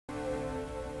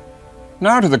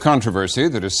Now to the controversy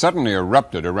that has suddenly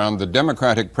erupted around the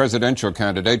Democratic presidential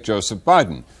candidate Joseph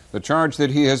Biden, the charge that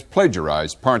he has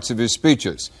plagiarized parts of his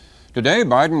speeches. Today,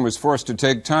 Biden was forced to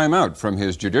take time out from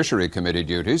his Judiciary Committee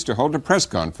duties to hold a press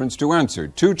conference to answer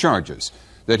two charges: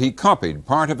 that he copied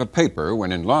part of a paper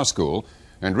when in law school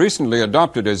and recently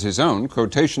adopted as his own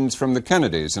quotations from the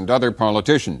Kennedys and other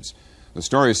politicians. The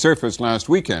story surfaced last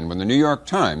weekend when the New York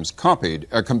Times compared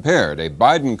a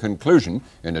Biden conclusion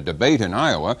in a debate in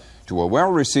Iowa to a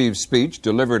well-received speech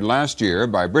delivered last year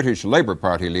by British Labour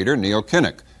Party leader Neil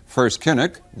Kinnock. First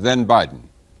Kinnock, then Biden.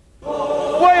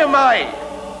 Why am I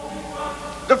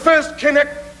the first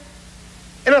Kinnock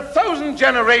in 1,000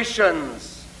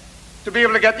 generations to be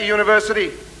able to get to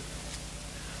university?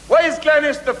 Why is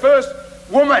Glenys the first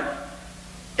woman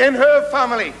in her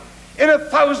family in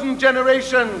 1,000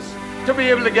 generations to be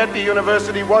able to get to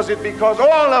university? Was it because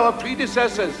all our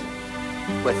predecessors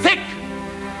were thick?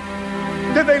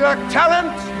 Did they lack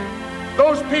talent?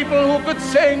 Those people who could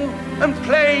sing and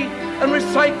play and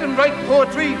recite and write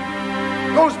poetry?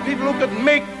 Those people who could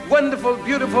make wonderful,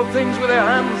 beautiful things with their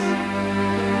hands?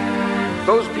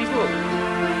 Those people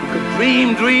who could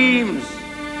dream dreams,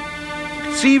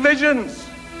 see visions?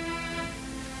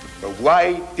 But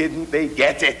why didn't they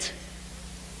get it?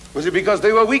 Was it because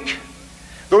they were weak?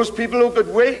 Those people who could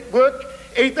work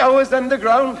 8 hours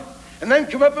underground and then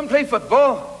come up and play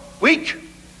football? Weak.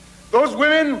 Those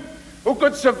women who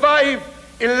could survive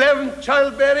 11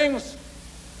 childbearings?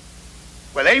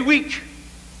 Were they weak?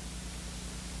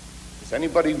 Does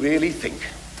anybody really think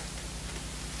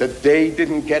that they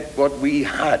didn't get what we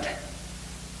had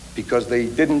because they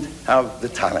didn't have the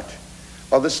talent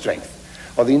or the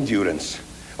strength or the endurance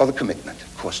or the commitment?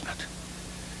 Of course not.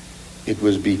 It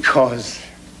was because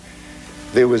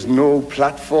there was no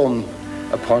platform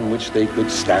upon which they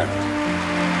could stand.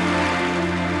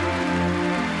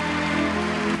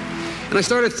 And I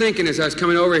started thinking as I was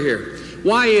coming over here,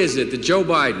 why is it that Joe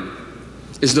Biden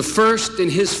is the first in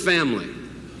his family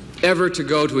ever to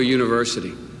go to a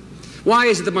university? Why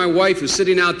is it that my wife, who's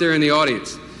sitting out there in the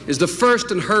audience, is the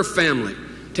first in her family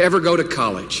to ever go to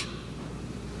college?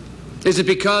 Is it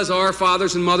because our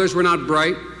fathers and mothers were not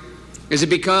bright? Is it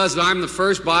because I'm the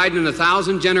first Biden in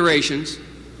 1,000 generations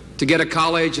to get a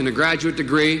college and a graduate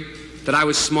degree that I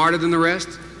was smarter than the rest?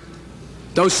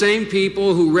 Those same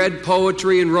people who read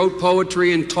poetry and wrote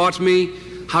poetry and taught me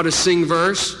how to sing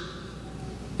verse?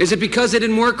 Is it because they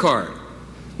didn't work hard?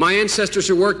 My ancestors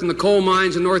who worked in the coal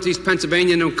mines in northeast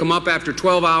Pennsylvania and would come up after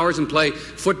 12 hours and play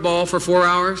football for 4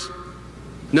 hours?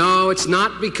 No, it's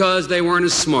not because they weren't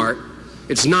as smart.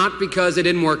 It's not because they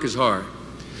didn't work as hard.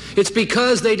 It's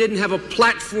because they didn't have a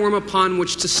platform upon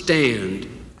which to stand.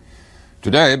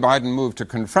 Today, Biden moved to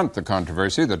confront the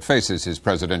controversy that faces his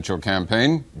presidential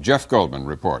campaign. Jeff Goldman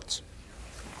reports.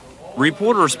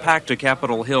 Reporters packed a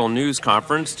Capitol Hill news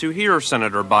conference to hear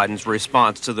Senator Biden's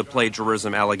response to the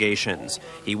plagiarism allegations.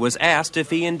 He was asked if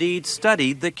he indeed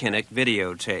studied the Kinnock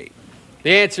videotape.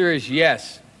 The answer is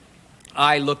yes.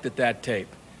 I looked at that tape.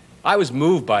 I was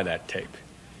moved by that tape.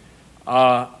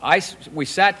 We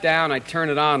sat down, I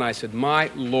turned it on, and I said, my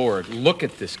Lord, look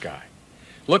at this guy.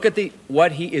 Look at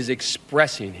what he is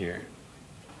expressing here.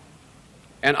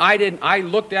 And I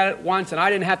looked at it once, and I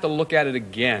didn't have to look at it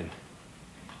again.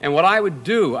 And what I would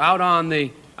do out on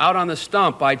the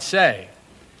stump, I'd say,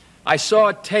 I saw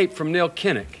a tape from Neil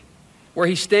Kinnock where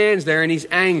he stands there and he's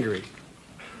angry.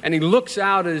 And he looks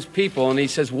out at his people and he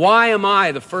says, why am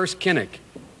I the first Kinnock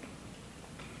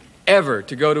ever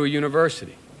to go to a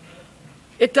university?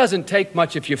 It doesn't take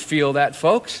much if you feel that,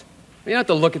 folks. You don't have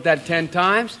to look at that 10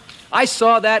 times. I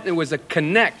saw that and it was a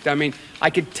connect. I mean, I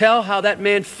could tell how that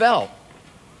man felt.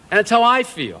 And it's how I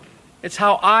feel. It's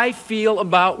how I feel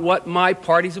about what my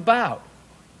party's about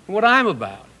and what I'm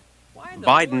about.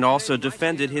 Biden also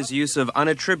defended his use of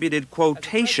unattributed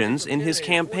quotations in his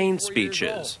campaign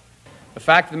speeches. The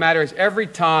fact of the matter is, every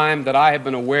time that I have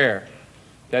been aware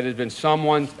that it has been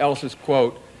someone else's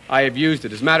quote, I have used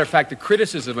it. As a matter of fact, the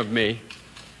criticism of me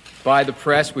by the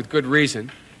press, with good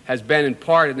reason, has been in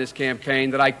part in this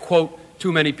campaign that I quote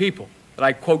too many people, that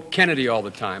I quote Kennedy all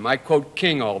the time, I quote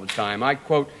King all the time, I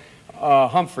quote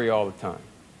Humphrey all the time.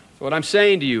 So what I'm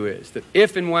saying to you is that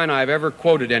if and when I've ever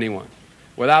quoted anyone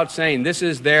without saying this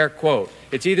is their quote,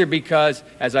 it's either because,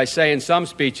 as I say in some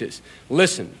speeches,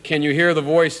 listen, can you hear the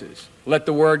voices? Let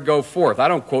the word go forth. I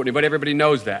don't quote anybody, everybody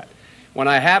knows that. When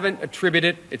I haven't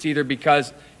attributed it, it's either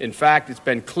because, in fact, it's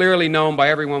been clearly known by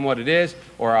everyone what it is,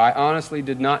 or I honestly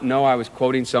did not know I was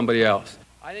quoting somebody else.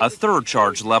 A third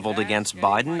charge leveled against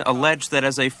Biden alleged that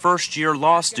as a first-year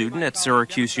law student at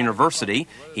Syracuse University,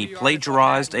 he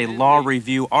plagiarized a law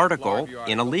review article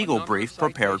in a legal brief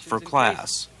prepared for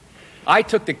class. I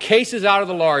took the cases out of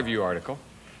the law review article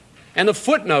and the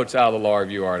footnotes out of the law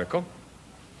review article,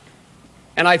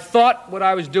 and I thought what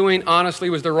I was doing honestly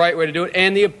was the right way to do it,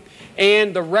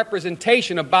 and the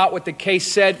representation about what the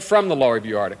case said from the law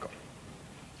review article.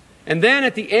 And then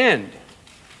at the end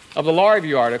of the law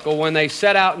review article, when they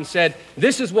set out and said,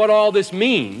 this is what all this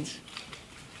means,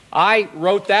 I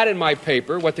wrote that in my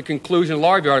paper, what the conclusion of the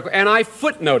law review article, and I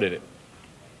footnoted it.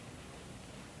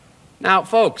 Now,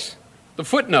 folks, the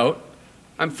footnote,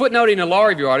 I'm footnoting a law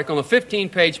review article in a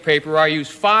 15-page paper where I use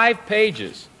 5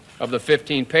 pages of the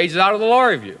 15 pages out of the law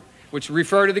review, which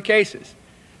refer to the cases.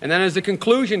 And then as the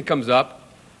conclusion comes up,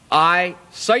 I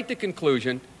cite the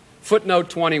conclusion, footnote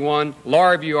 21, law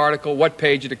review article, what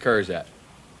page it occurs at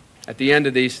the end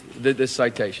of this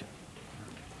citation.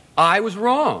 I was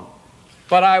wrong,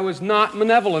 but I was not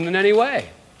malevolent in any way.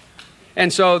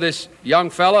 And so this young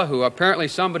fella, who apparently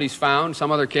somebody's found,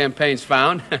 some other campaign's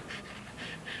found,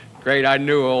 great, I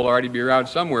knew he'll already be around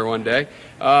somewhere one day,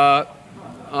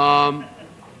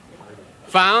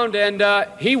 found, and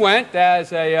he went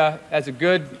as a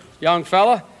good young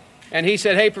fella, and he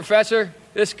said, hey, professor,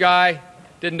 this guy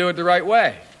didn't do it the right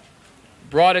way.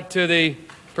 Brought it to the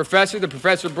professor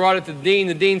brought it to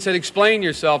the dean said, explain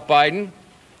yourself, Biden.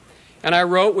 And I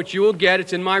wrote, which you will get,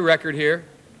 it's in my record here,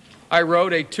 I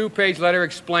wrote a 2-page letter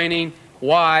explaining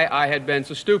why I had been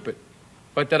so stupid,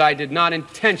 but that I did not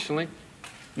intentionally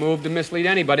move to mislead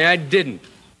anybody. I didn't.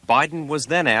 Biden was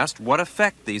then asked what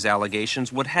effect these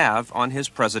allegations would have on his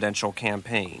presidential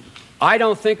campaign. I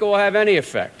don't think it will have any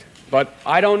effect, but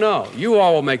I don't know. You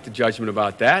all will make the judgment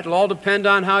about that. It'll all depend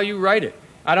on how you write it.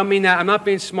 I don't mean that. I'm not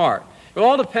being smart. It'll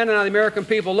all depend on the American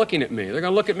people looking at me. They're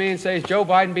going to look at me and say, is Joe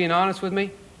Biden being honest with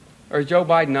me? Or is Joe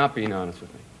Biden not being honest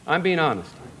with me? I'm being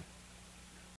honest.